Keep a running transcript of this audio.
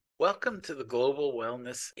Welcome to the Global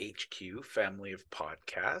Wellness HQ family of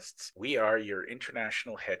podcasts. We are your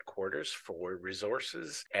international headquarters for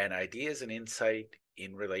resources and ideas and insight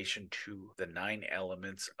in relation to the 9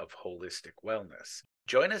 elements of holistic wellness.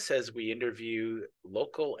 Join us as we interview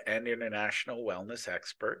local and international wellness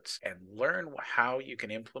experts and learn how you can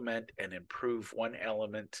implement and improve one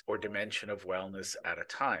element or dimension of wellness at a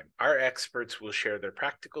time. Our experts will share their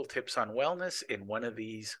practical tips on wellness in one of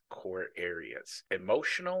these core areas: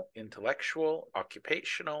 emotional, intellectual,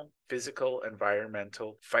 occupational, physical,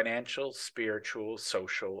 environmental, financial, spiritual,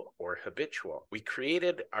 social, or habitual. We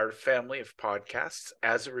created our family of podcasts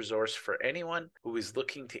as a resource for anyone who is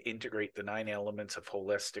looking to integrate the 9 elements of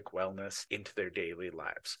holistic wellness into their daily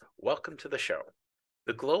lives. Welcome to the show.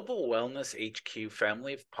 The Global Wellness HQ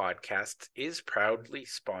family of podcasts is proudly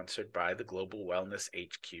sponsored by the Global Wellness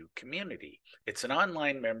HQ community. It's an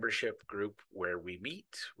online membership group where we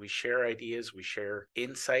meet, we share ideas, we share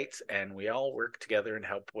insights, and we all work together and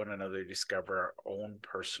help one another discover our own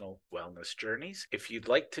personal wellness journeys. If you'd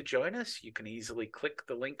like to join us, you can easily click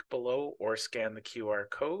the link below or scan the QR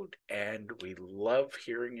code, and we love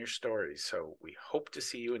hearing your stories, so we hope to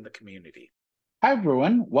see you in the community. Hi,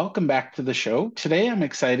 everyone. Welcome back to the show. Today, I'm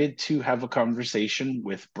excited to have a conversation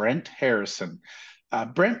with Brent Harrison.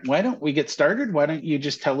 Brent, why don't we get started? Why don't you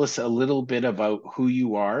just tell us a little bit about who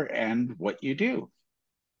you are and what you do?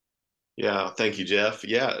 Yeah, thank you, Jeff.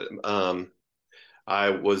 I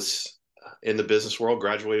was in the business world,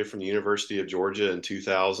 graduated from the University of Georgia in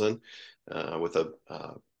 2000 with a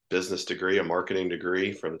business degree, a marketing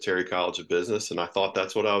degree from the Terry College of Business. And I thought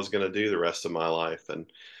that's what I was going to do the rest of my life.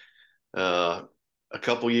 And a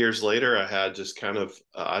couple years later, I had just kind of,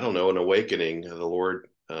 I don't know, an awakening. The Lord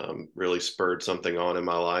really spurred something on in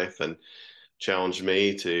my life and challenged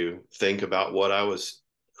me to think about what I was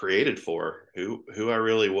created for, who I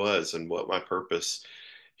really was, and what my purpose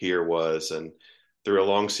here was. And through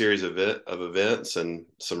a long series of events and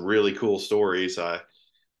some really cool stories, I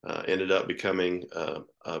ended up becoming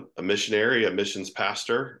a missionary, a missions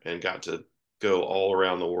pastor, and got to go all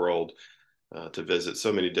around the world to visit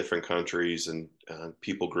so many different countries and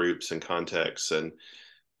people groups and contexts, and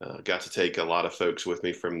got to take a lot of folks with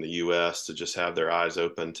me from the U.S. to just have their eyes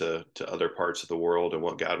open to other parts of the world and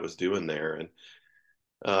what God was doing there. And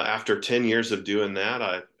after 10 years of doing that,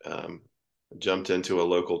 I jumped into a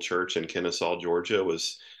local church in Kennesaw, Georgia,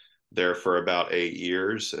 was there for about 8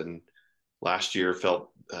 years, and last year felt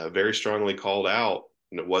very strongly called out,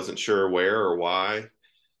 and wasn't sure where or why.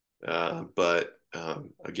 But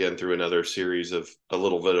again, through another series of a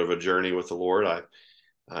little bit of a journey with the Lord, I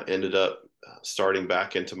ended up starting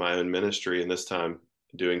back into my own ministry, and this time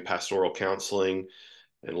doing pastoral counseling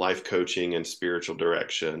and life coaching and spiritual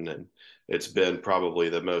direction. And it's been probably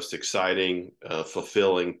the most exciting,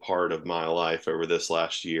 fulfilling part of my life over this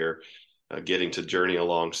last year, getting to journey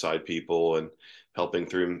alongside people and helping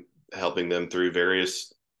them through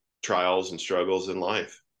various trials and struggles in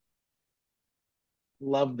life.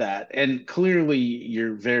 Love that. And clearly,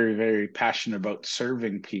 you're very, very passionate about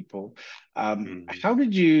serving people. Mm-hmm. How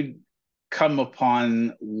did you come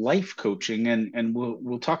upon life coaching? And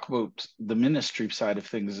we'll talk about the ministry side of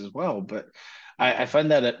things as well. But I find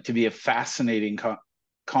that to be a fascinating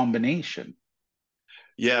combination.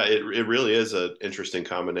 Yeah, it really is an interesting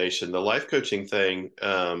combination. The life coaching thing,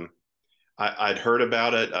 I'd heard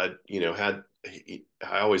about it.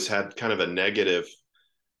 I always had kind of a negative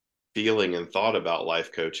feeling and thought about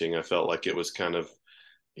life coaching. I felt like it was kind of,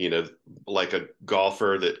 like a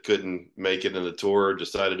golfer that couldn't make it in the tour,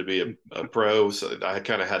 decided to be a pro. So I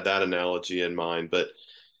kind of had that analogy in mind, but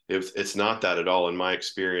it's not that at all. In my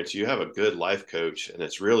experience, you have a good life coach, and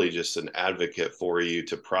it's really just an advocate for you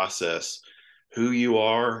to process who you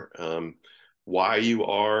are, why you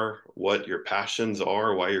are, what your passions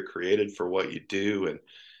are, why you're created for what you do.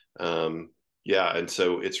 And yeah, and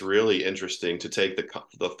so it's really interesting to take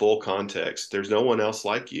the full context. There's no one else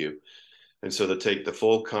like you. And so to take the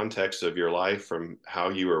full context of your life, from how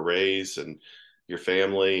you were raised and your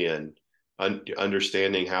family, and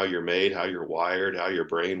understanding how you're made, how you're wired, how your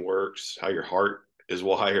brain works, how your heart is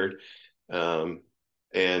wired, um,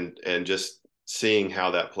 and just seeing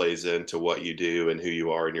how that plays into what you do and who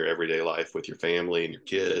you are in your everyday life with your family and your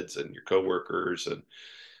kids and your coworkers.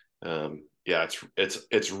 And yeah,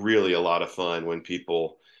 it's really a lot of fun when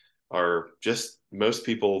people are just, most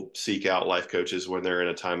people seek out life coaches when they're in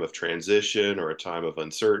a time of transition or a time of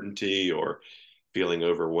uncertainty or feeling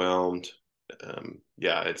overwhelmed.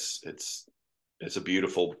 Yeah, it's a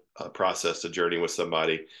beautiful process to journey with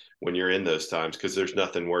somebody when you're in those times, because there's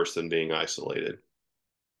nothing worse than being isolated.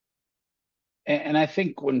 And I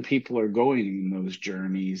think when people are going in those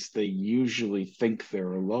journeys, they usually think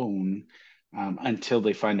they're alone until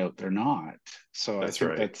they find out they're not. So I That's think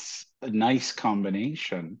right. that's a nice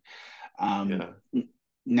combination. Um, Yeah.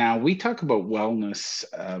 Now we talk about wellness.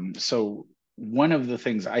 So one of the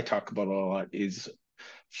things I talk about a lot is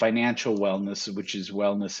financial wellness, which is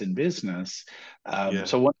wellness in business. Yeah.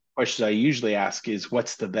 So one of the questions I usually ask is,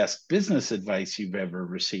 what's the best business advice you've ever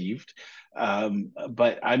received?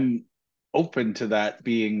 But I'm open to that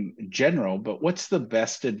being general, but what's the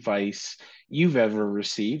best advice you've ever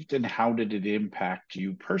received and how did it impact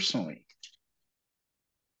you personally?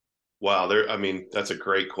 Wow. I mean, that's a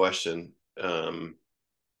great question. Probably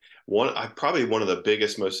one of the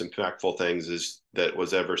biggest, most impactful things is that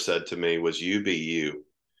was ever said to me was "you be you,"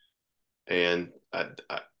 and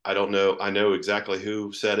I don't know. I know exactly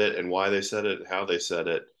who said it and why they said it, how they said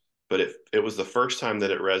it, but it was the first time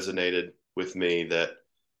that it resonated with me that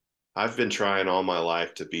I've been trying all my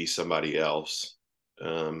life to be somebody else,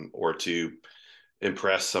 or to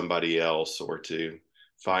impress somebody else, or to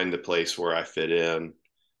find the place where I fit in,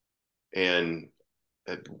 and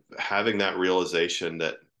having that realization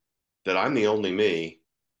that I'm the only me,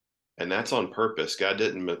 and that's on purpose. God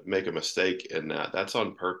didn't make a mistake in that. That's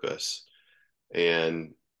on purpose,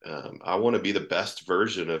 and I want to be the best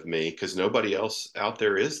version of me because nobody else out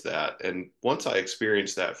there is that. And once I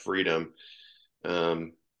experienced that freedom,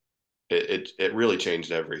 um, it really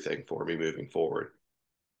changed everything for me moving forward.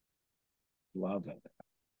 Love it.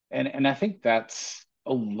 And I think that's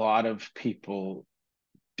a lot of people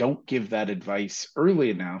don't give that advice early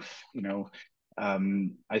enough.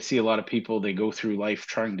 I see a lot of people, they go through life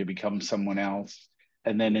trying to become someone else.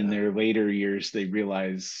 And then in Yeah, their later years, they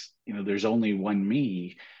realize, there's only one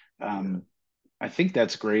me. yeah, Um, I think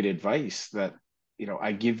that's great advice that,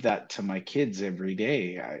 I give that to my kids every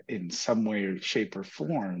day in some way or shape or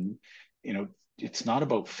form. You know, it's not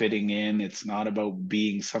about fitting in, it's not about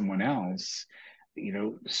being someone else.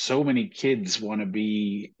 So many kids want to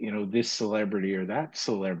be, this celebrity or that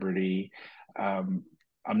celebrity. Um,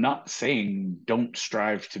 I'm not saying don't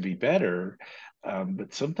strive to be better,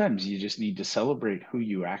 but sometimes you just need to celebrate who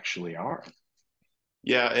you actually are.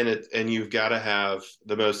 yeah. And you've got to have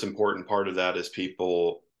the most important part of that is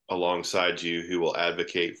people alongside you who will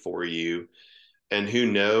advocate for you and who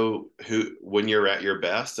know who when you're at your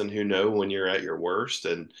best and who know when you're at your worst,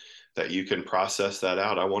 and that you can process that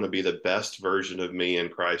out. I want to be the best version of me in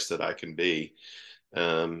Christ that I can be.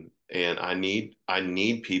 And I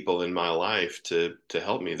need people in my life to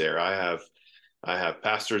help me there. I have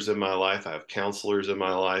pastors in my life, I have counselors in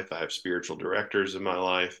my life, I have spiritual directors in my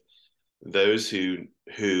life, those who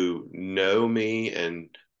know me and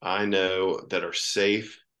I know that are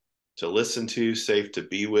safe to listen to, safe to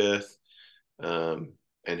be with, um,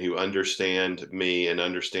 and who understand me and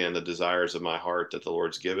understand the desires of my heart that the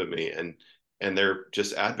Lord's given me, and they're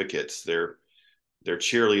just advocates. They're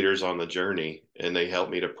cheerleaders on the journey, and they help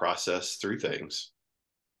me to process through things.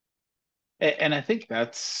 And I think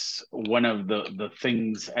that's one of the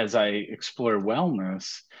things as I explore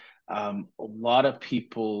wellness. A lot of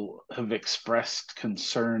people have expressed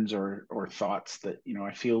concerns or thoughts that,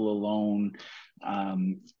 I feel alone.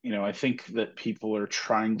 I think that people are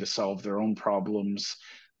trying to solve their own problems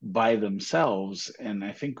by themselves. And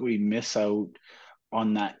I think we miss out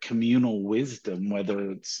on that communal wisdom,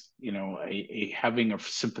 whether it's, having a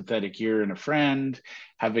sympathetic ear and a friend,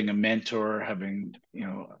 having a mentor, having,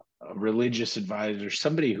 a religious advisor,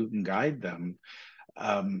 somebody who can guide them.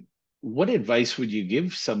 Um, what advice would you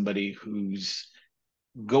give somebody who's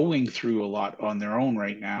going through a lot on their own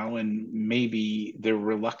right now and maybe they're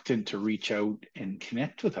reluctant to reach out and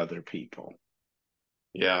connect with other people?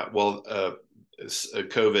 Yeah, well,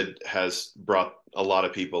 COVID has brought a lot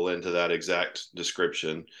of people into that exact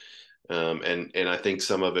description. And I think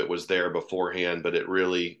some of it was there beforehand, but it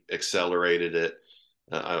really accelerated it.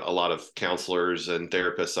 A lot of counselors and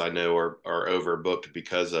therapists I know are overbooked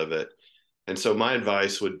because of it. And so my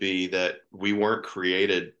advice would be that we weren't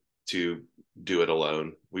created to do it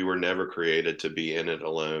alone. We were never created to be in it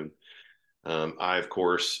alone. I, of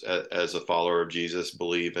course, as a follower of Jesus,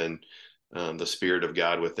 believe in the Spirit of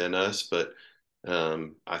God within us, but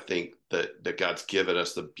I think that God's given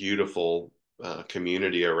us the beautiful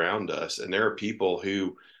community around us, and there are people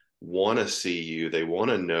who want to see you, they want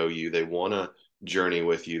to know you, they want to journey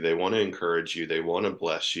with you, they want to encourage you, they want to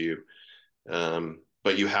bless you,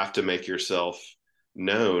 but you have to make yourself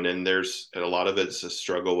known. And a lot of it's a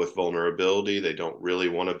struggle with vulnerability. They don't really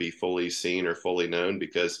want to be fully seen or fully known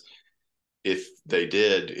because if they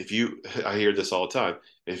did, if you, I hear this all the time,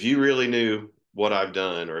 if you really knew what I've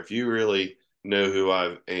done, or if you really know who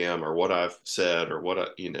I am or what I've said or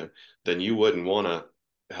what then you wouldn't want to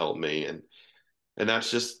help me. And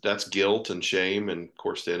that's guilt and shame. And of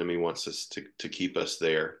course, the enemy wants us to keep us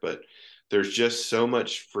there. But there's just so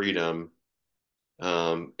much freedom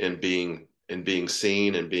in being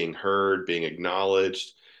seen and being heard, being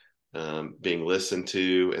acknowledged, being listened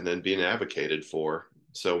to, and then being advocated for.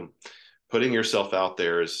 So putting yourself out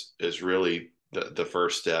there is really the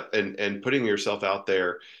first step, and putting yourself out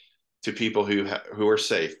there to people who are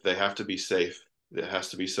safe. They have to be safe. It has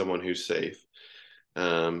to be someone who's safe,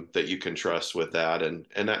 that you can trust with that, and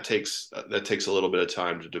that takes a little bit of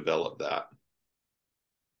time to develop that.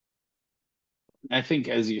 I think,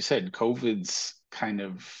 as you said, COVID's kind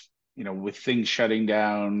of, with things shutting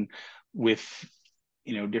down, with,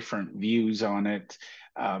 different views on it,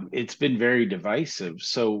 it's been very divisive.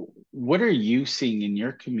 So, what are you seeing in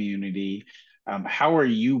your community? How are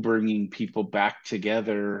you bringing people back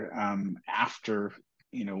together after,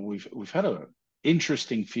 we've had a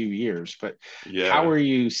interesting few years, but how Yeah, are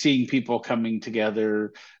you seeing people coming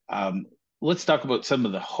together? Um, let's talk about some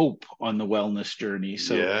of the hope on the wellness journey.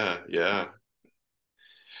 So, yeah.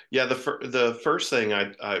 The first thing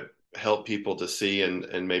I help people to see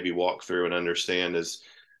and maybe walk through and understand is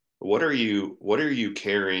what are you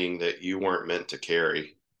carrying that you weren't meant to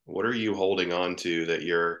carry? What are you holding on to that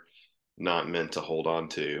you're not meant to hold on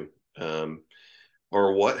to?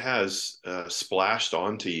 Or what has splashed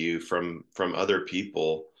onto you from other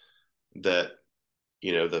people that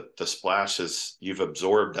the splash is you've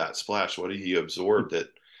absorbed that splash. What have you absorbed that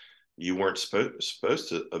you weren't supposed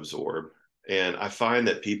to absorb? And I find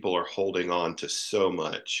that people are holding on to so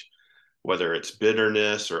much, whether it's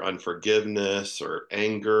bitterness or unforgiveness or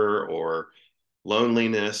anger or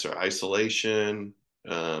loneliness or isolation,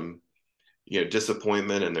 um,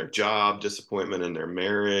 disappointment in their job, disappointment in their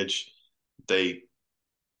marriage. They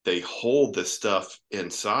they hold this stuff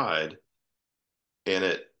inside, and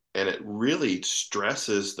it really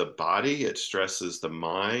stresses the body. It stresses the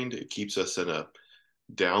mind. It keeps us in a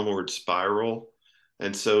downward spiral.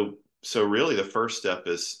 And so really the first step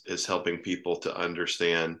is helping people to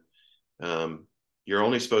understand, you're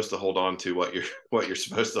only supposed to hold on to what you're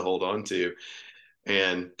supposed to hold on to,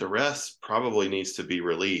 and the rest probably needs to be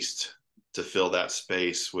released to fill that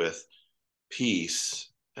space with peace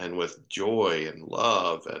and with joy and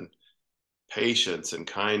love and patience and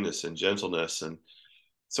kindness and gentleness. And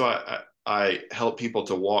so I help people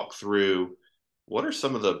to walk through what are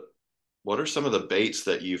some of the baits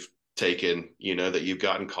that you've taken, that you've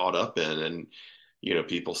gotten caught up in. And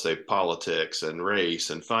people say politics and race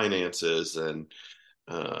and finances and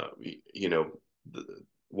uh, you know the,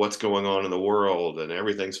 what's going on in the world, and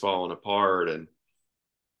everything's falling apart. And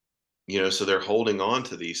so they're holding on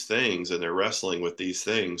to these things and they're wrestling with these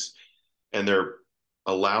things, and they're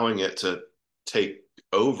allowing it to take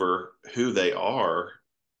over who they are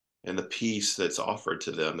and the peace that's offered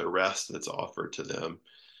to them, the rest that's offered to them.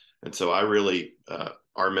 And so I really,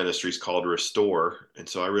 our ministry is called Restore. And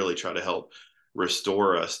so I really try to help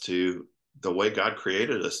restore us to the way God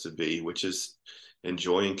created us to be, which is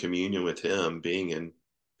enjoying communion with Him, being in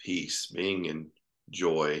peace, being in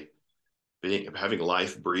joy, having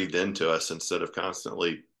life breathed into us instead of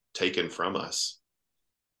constantly taken from us.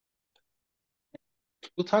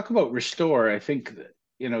 we'll talk about restore. I think that,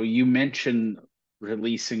 you mentioned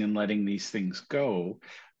releasing and letting these things go.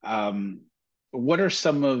 Um, what are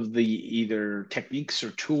some of the either techniques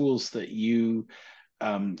or tools that you,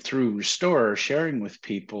 through Restore, are sharing with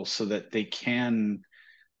people so that they can,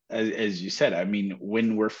 as you said, I mean,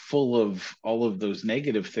 when we're full of all of those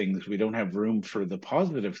negative things, we don't have room for the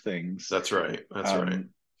positive things. That's right. That's right. Um,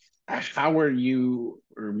 how are you,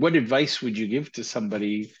 or what advice would you give to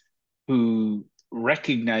somebody who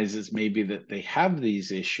recognizes maybe that they have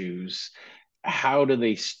these issues? How do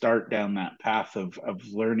they start down that path of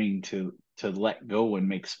learning to let go and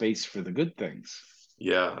make space for the good things?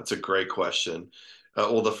 Yeah, that's a great question.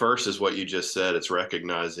 Well, the first is what you just said. It's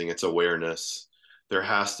recognizing, it's awareness. There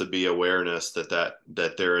has to be awareness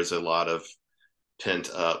that there is a lot of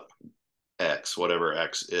pent up X, whatever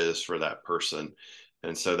X is for that person.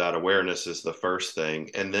 And so that awareness is the first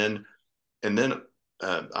thing. And then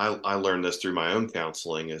I learned this through my own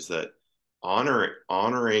counseling, is that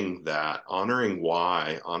honoring that, honoring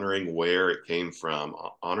why, honoring where it came from,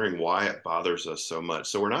 honoring why it bothers us so much.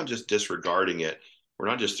 So we're not just disregarding it, we're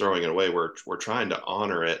not just throwing it away. We're trying to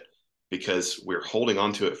honor it because we're holding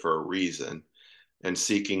on to it for a reason, and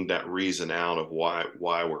seeking that reason out of why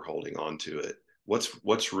we're holding on to it.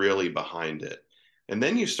 What's really behind it, and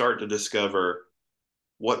then you start to discover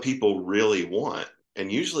what people really want.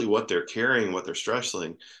 And usually what they're carrying, what they're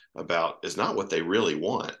stressing about is not what they really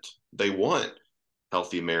want. they want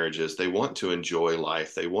healthy marriages. They want to enjoy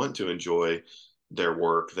life. They want to enjoy their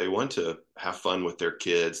work. They want to have fun with their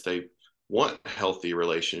kids. They want healthy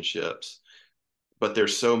relationships. But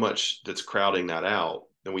there's so much that's crowding that out,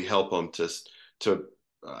 and we help them to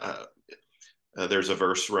uh, there's a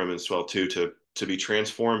verse, Romans 12:2, to be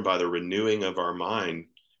transformed by the renewing of our mind.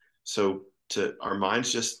 So to our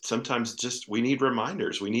minds, just sometimes just we need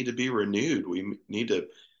reminders. We need to be renewed. We need to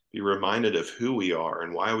be reminded of who we are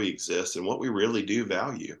and why we exist and what we really do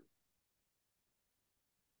value.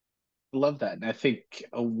 I love that. And I think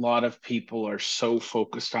a lot of people are so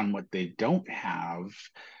focused on what they don't have,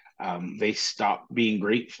 they stop being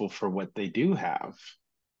grateful for what they do have.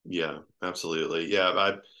 Yeah, absolutely.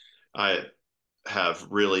 Yeah, I have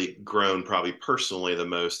really grown probably personally the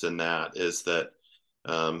most in that is that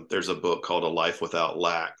there's a book called A Life Without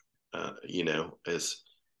Lack. Is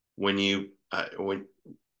when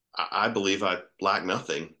I believe I lack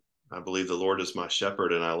nothing. I believe the Lord is my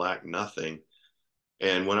shepherd and I lack nothing.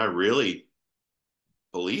 And when I really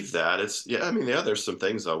believe that, it's yeah. I mean, yeah, there's some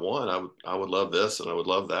things I want. I would love this and I would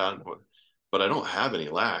love that, but I don't have any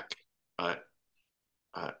lack. I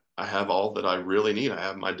I have all that I really need. I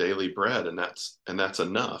have my daily bread, and that's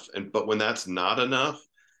enough. And but when that's not enough,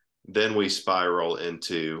 then we spiral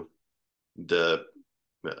into the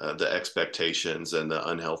the expectations and the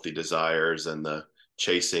unhealthy desires and the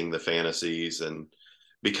chasing the fantasies and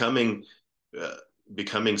becoming uh,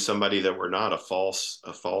 becoming somebody that we're not, a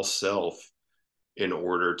false self in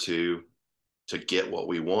order to get what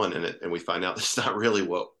we want, and we find out it's not really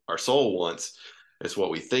what our soul wants. It's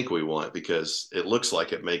what we think we want because it looks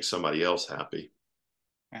like it makes somebody else happy.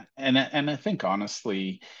 And I think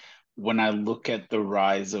honestly, when I look at the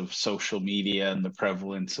rise of social media and the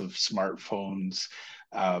prevalence of smartphones,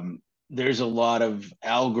 there's a lot of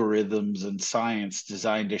algorithms and science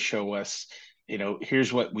designed to show us,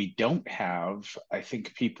 here's what we don't have. I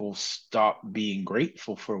think people stop being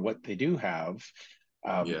grateful for what they do have.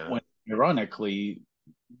 Yeah, When ironically,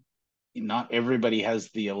 not everybody has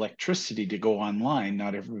the electricity to go online.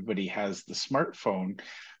 Not everybody has the smartphone.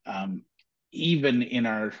 Um, Even in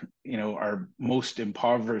our most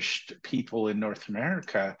impoverished people in North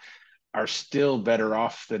America are still better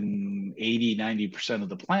off than 80-90% of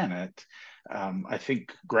the planet. I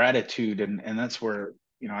think gratitude, and that's where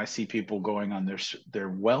I see people going on their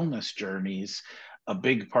wellness journeys. A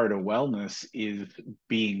big part of wellness is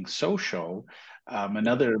being social. yeah,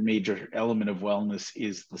 Another major element of wellness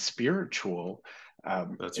is the spiritual.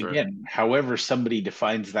 that's right. Again, however somebody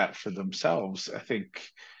defines that for themselves, I think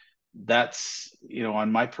that's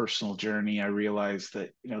on my personal journey I realized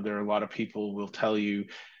that there are a lot of people will tell you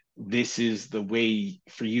this is the way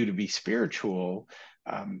for you to be spiritual.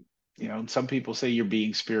 And some people say you're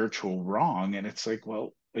being spiritual wrong, and it's like,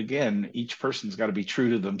 well, again, each person's got to be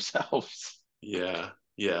true to themselves. Yeah,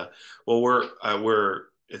 yeah. Well, we're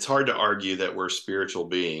it's hard to argue that we're spiritual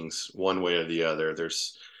beings one way or the other.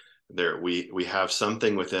 We have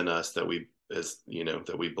something within us that we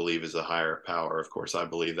believe is a higher power. Of course, I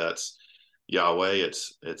believe that's Yahweh.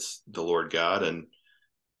 It's the Lord God and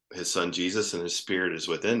his son Jesus, and his spirit is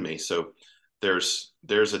within me. So there's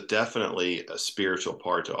definitely a spiritual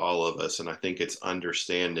part to all of us, and I think it's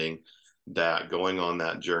understanding that, going on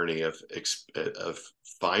that journey of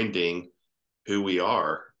finding who we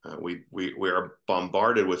are. We are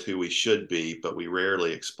bombarded with who we should be, but we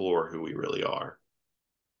rarely explore who we really are.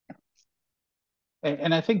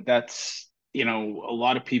 And I think that's a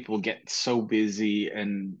lot of people get so busy,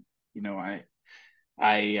 and I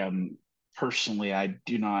personally, I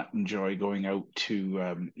do not enjoy going out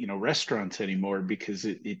to restaurants anymore because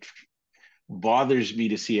it bothers me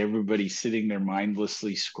to see everybody sitting there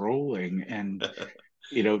mindlessly scrolling, and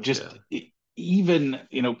Yeah, just even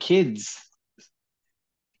kids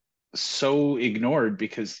so ignored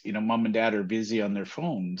because mom and dad are busy on their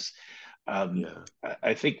phones. yeah,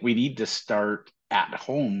 I think we need to start at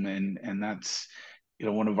home, and that's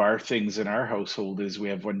one of our things in our household is we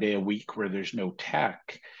have one day a week where there's no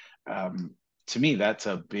tech. um, to me that's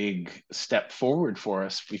a big step forward for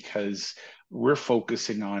us because we're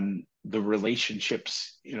focusing on the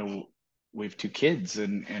relationships. We have two kids,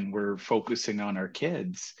 and we're focusing on our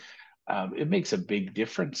kids. It makes a big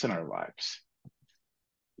difference in our lives.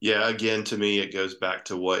 yeah. Again, to me, it goes back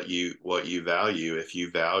to what you value. If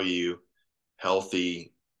you value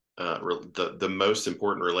healthy, the most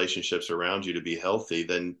important relationships around you to be healthy,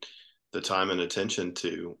 then the time and attention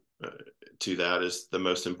to that is the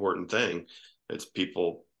most important thing. It's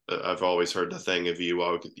people. I've always heard the thing of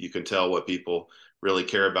you can tell what people really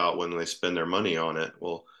care about when they spend their money on it.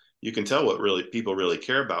 Well, you can tell what really people really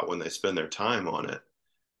care about when they spend their time on it.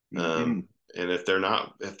 Mhm. And if they're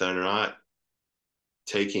not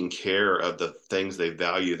taking care of the things they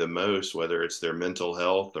value the most, whether it's their mental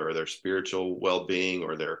health or their spiritual well-being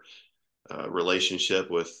or their relationship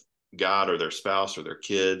with God or their spouse or their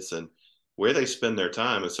kids, and where they spend their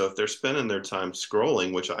time. And so if they're spending their time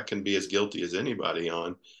scrolling, which I can be as guilty as anybody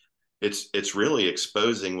on, it's really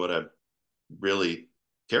exposing what I really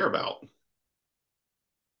care about.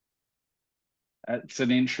 It's an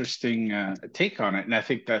interesting take on it, and I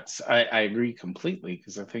think I agree completely,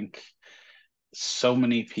 because I think so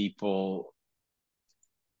many people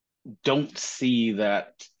don't see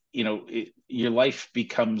that, your life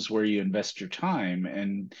becomes where you invest your time.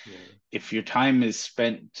 And Yeah. if your time is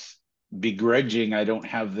spent begrudging, I don't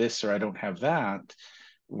have this or I don't have that,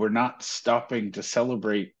 we're not stopping to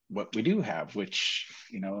celebrate what we do have, which,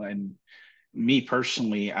 and me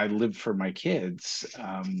personally, I live for my kids.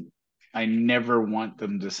 I never want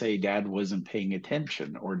them to say dad wasn't paying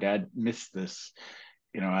attention or dad missed this.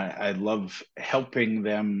 I love helping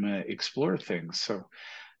them explore things. So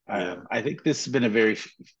Yeah. I think this has been a very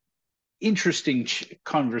interesting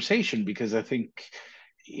conversation, because I think,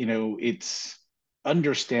 it's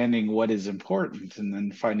understanding what is important and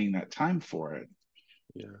then finding that time for it.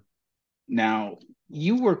 Yeah. Now,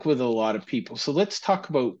 you work with a lot of people, so let's talk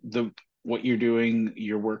about what you're doing,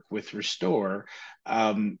 your work with Restore.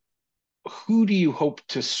 Um, who do you hope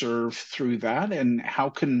to serve through that, and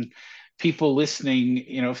how can people listening,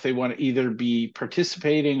 if they want to either be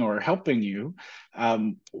participating or helping you,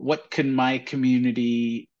 what can my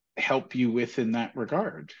community help you with in that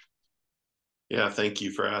regard? Yeah. Thank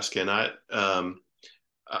you for asking. I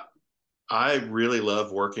I really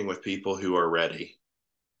love working with people who are ready,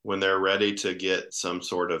 when they're ready to get some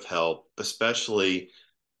sort of help, especially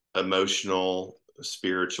emotional,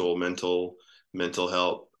 spiritual, mental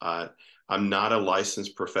health. I'm not a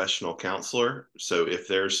licensed professional counselor, so if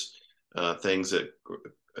there's things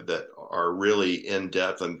that are really in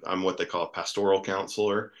depth, I'm what they call a pastoral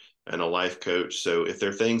counselor and a life coach. So if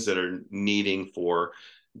there are things that are needing for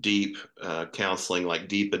deep counseling, like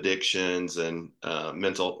deep addictions and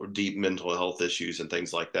deep mental health issues and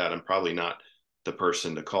things like that, I'm probably not the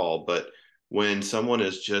person to call. But when someone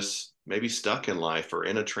is just maybe stuck in life or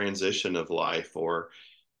in a transition of life, or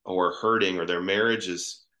hurting, or their marriage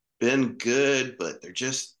has been good but they're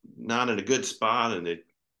just not in a good spot, and they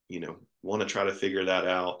want to try to figure that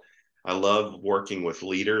out. I love working with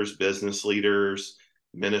leaders, business leaders,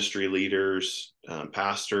 ministry leaders.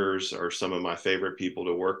 Pastors are some of my favorite people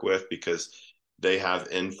to work with because they have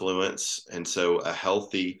influence. And so a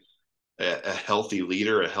healthy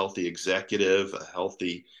leader, a healthy executive, a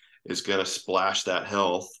healthy is going to splash that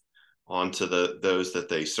health onto those that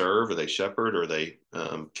they serve or they shepherd or they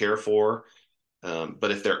care for.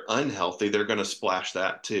 But if they're unhealthy, they're going to splash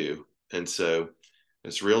that too. And so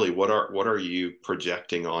it's really, what are you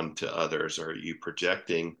projecting onto others? Are you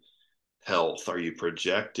projecting health? Are you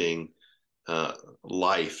projecting uh,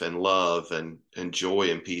 life and love and joy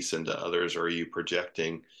and peace into others? Or are you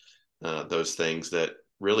projecting those things that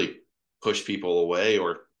really push people away,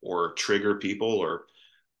 or trigger people, or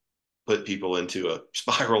put people into a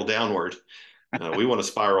spiral downward? We want to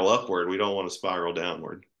spiral upward. We don't want to spiral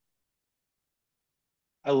downward.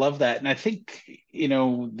 I love that. And I think,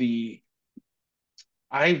 the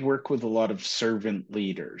I work with a lot of servant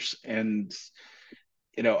leaders, and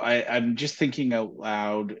I'm just thinking out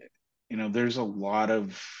loud, there's a lot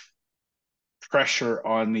of pressure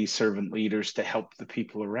on these servant leaders to help the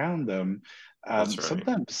people around them. That's right.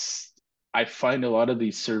 Sometimes I find a lot of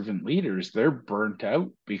these servant leaders, they're burnt out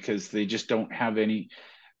because they just don't have any,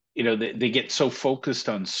 they get so focused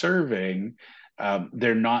on serving,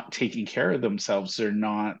 they're not taking care of themselves. They're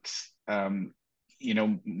not,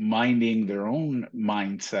 minding their own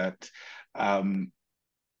mindset. Um,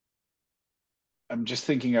 I'm just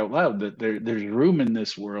thinking out loud that there's room in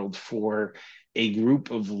this world for a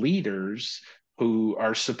group of leaders who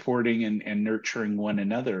are supporting and nurturing one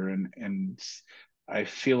another. And I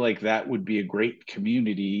feel like that would be a great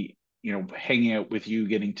community, hanging out with you,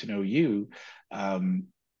 getting to know you, um,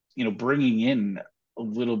 bringing in a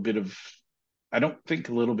little bit of, I don't think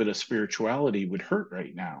a little bit of spirituality would hurt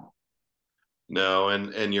right now. No,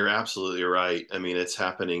 and you're absolutely right. I mean, it's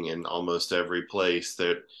happening in almost every place,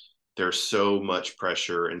 that there's so much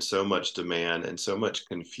pressure and so much demand and so much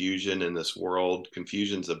confusion in this world.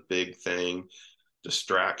 Confusion's a big thing.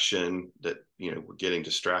 Distraction, that we're getting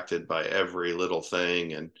distracted by every little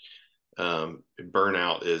thing. And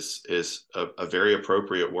burnout is a very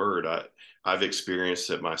appropriate word. I've experienced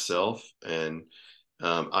it myself, and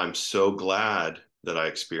I'm so glad that I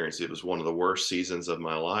experienced it. It was one of the worst seasons of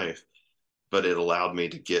my life, but it allowed me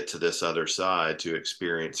to get to this other side, to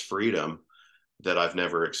experience freedom. that I've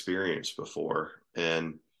never experienced before.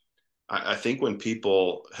 And I think when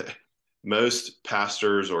people, most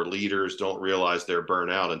pastors or leaders don't realize they're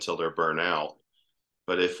burnt out until they're burnt out.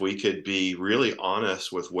 But if we could be really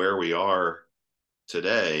honest with where we are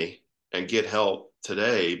today and get help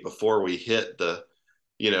today before we hit the,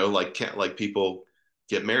 like people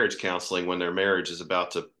get marriage counseling when their marriage is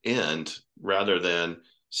about to end, rather than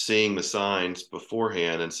seeing the signs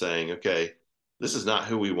beforehand and saying, okay, this is not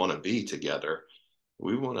who we want to be together.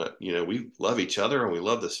 We want to, we love each other and we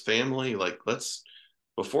love this family. Like, let's,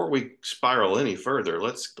 before we spiral any further,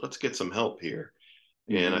 let's get some help here.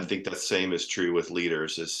 And I Mhm. think that same is true with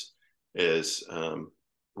leaders, is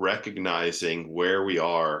recognizing where we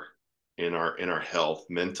are in our health,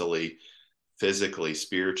 mentally, physically,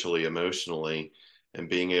 spiritually, emotionally, and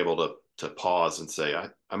being able to pause and say,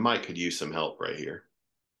 I might could use some help right here.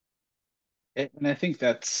 And I think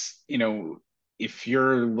that's, if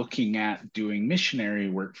you're looking at doing missionary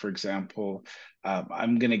work, for example,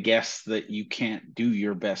 I'm going to guess that you can't do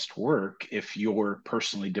your best work if you're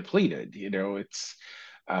personally depleted.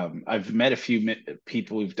 I've met a few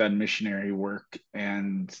people who've done missionary work,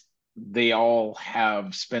 and they all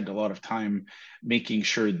have spent a lot of time making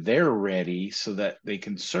sure they're ready so that they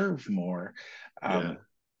can serve more. Yeah, Um,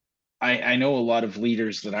 I know a lot of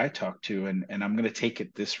leaders that I talk to, and I'm going to take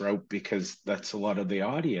it this route because that's a lot of the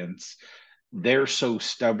audience. They're so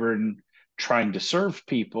stubborn trying to serve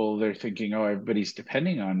people. They're thinking, oh, everybody's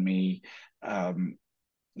depending on me. Um,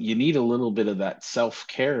 you need a little bit of that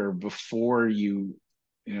self-care before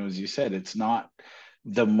as you said, it's not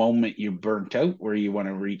the moment you're burnt out where you want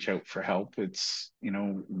to reach out for help. It's,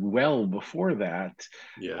 well before that.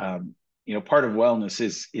 yeah, um, Part of wellness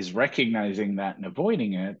is recognizing that and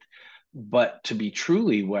avoiding it. But to be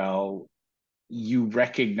truly well, you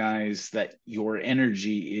recognize that your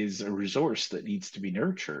energy is a resource that needs to be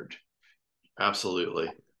nurtured. absolutely.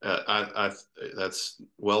 That's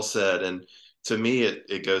well said. And to me,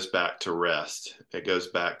 it goes back to rest. It goes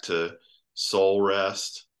back to soul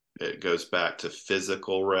rest. It goes back to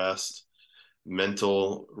physical rest,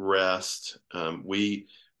 mental rest. We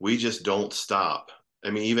just don't stop. I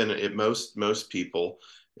mean, even most people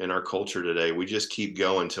in our culture today, we just keep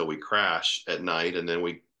going until we crash at night, and then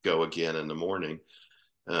we go again in the morning,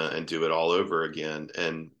 and do it all over again.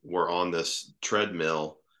 And we're on this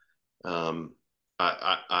treadmill. Um,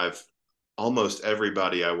 I've almost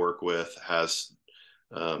everybody I work with has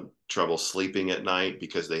trouble sleeping at night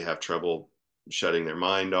because they have trouble shutting their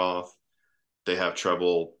mind off. They have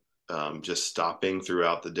trouble just stopping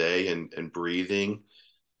throughout the day and breathing.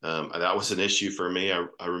 That was an issue for me.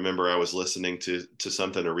 I remember I was listening to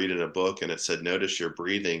something to read in a book, and it said, "Notice your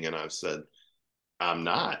breathing," and I said, "I'm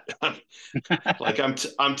not." Like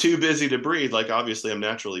I'm too busy to breathe. Like obviously I'm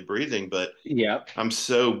naturally breathing, but Yep. I'm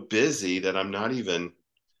so busy that I'm not even.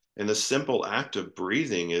 And the simple act of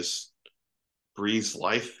breathing is breathes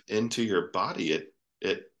life into your body.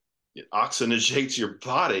 It oxygenates your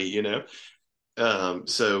body.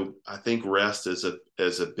 So I think rest is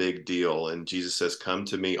a big deal. And Jesus says, "Come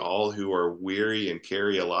to me, all who are weary and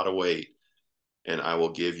carry a lot of weight, and I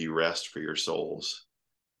will give you rest for your souls."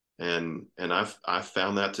 And I've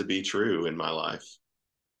found that to be true in my life.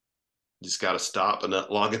 You just got to stop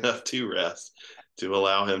enough, long enough to rest, to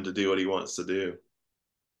allow him to do what he wants to do.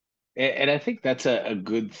 And I think that's a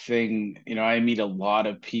good thing. I meet a lot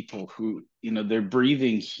of people who, they're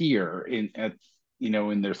breathing here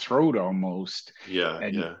in their throat almost. Yeah,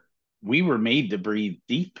 And yeah, we were made to breathe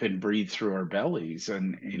deep and breathe through our bellies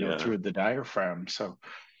and, yeah, through the diaphragm. So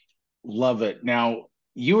love it. Now,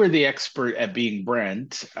 you are the expert at being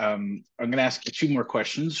Brent. I'm going to ask you two more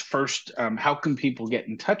questions. First, how can people get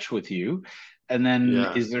in touch with you? And then,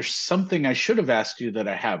 yeah. is there something I should have asked you that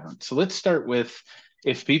I haven't? So let's start with,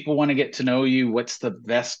 if people want to get to know you, what's the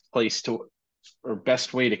best place to or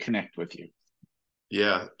best way to connect with you?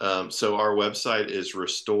 Yeah. So our website is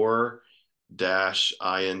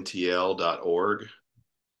restore-intl.org,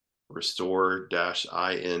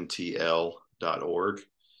 restore-intl.org.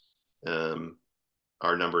 Um,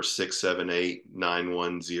 our number is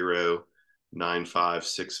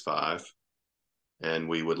 678-910-9565. And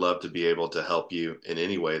we would love to be able to help you in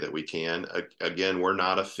any way that we can. Again, we're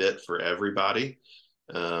not a fit for everybody,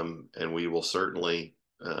 and we will certainly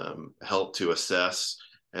help to assess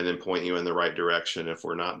and then point you in the right direction if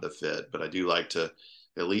we're not the fit. But I do like to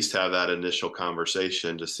at least have that initial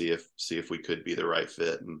conversation to see if we could be the right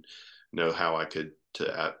fit and know how I could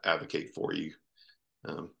to advocate for you.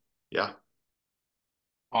 Um, yeah,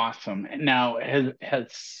 Awesome. And now,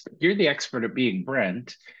 has you're the expert at being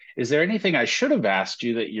Brent. Is there anything I should have asked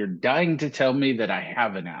you that you're dying to tell me that I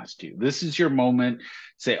haven't asked you? This is your moment.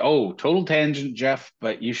 Say, oh, total tangent, Jeff,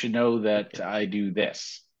 but you should know that I do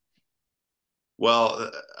this.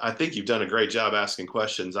 Well, I think you've done a great job asking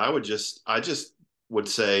questions. I just would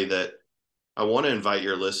say that I want to invite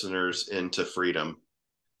your listeners into freedom.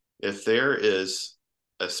 If there is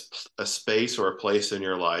a space or a place in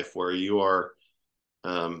your life where you are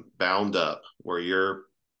bound up, where you're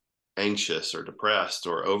anxious or depressed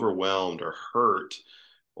or overwhelmed or hurt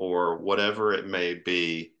or whatever it may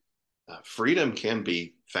be, freedom can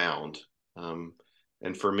be found. Um,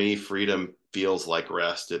 and for me, freedom feels like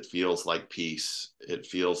rest. It feels like peace. It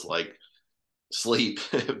feels like sleep,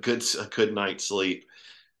 a good night's sleep.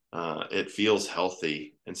 It feels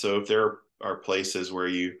healthy. And so if there are places where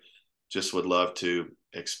you just would love to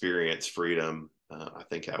experience freedom, I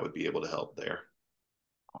think I would be able to help there.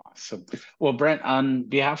 Awesome. Well, Brent, on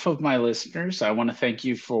behalf of my listeners, I want to thank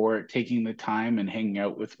you for taking the time and hanging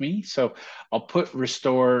out with me. So I'll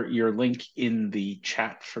restore your link in the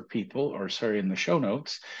chat for people, or sorry, in the show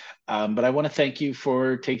notes. But I want to thank you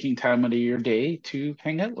for taking time out of your day to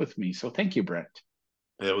hang out with me. So thank you, Brent.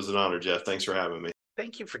 It was an honor, Jeff. Thanks for having me.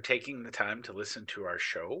 Thank you for taking the time to listen to our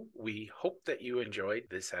show. We hope that you enjoyed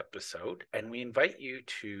this episode, and we invite you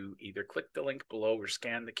to either click the link below or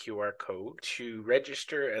scan the QR code to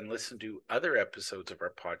register and listen to other episodes of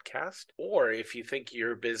our podcast. Or if you think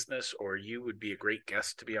your business or you would be a great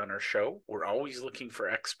guest to be on our show, we're always looking for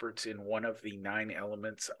experts in one of the 9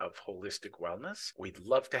 elements of holistic wellness. We'd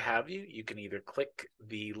love to have you. You can either click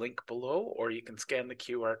the link below or you can scan the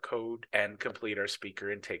QR code and complete our speaker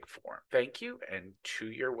intake form. Thank you, and to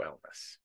your wellness.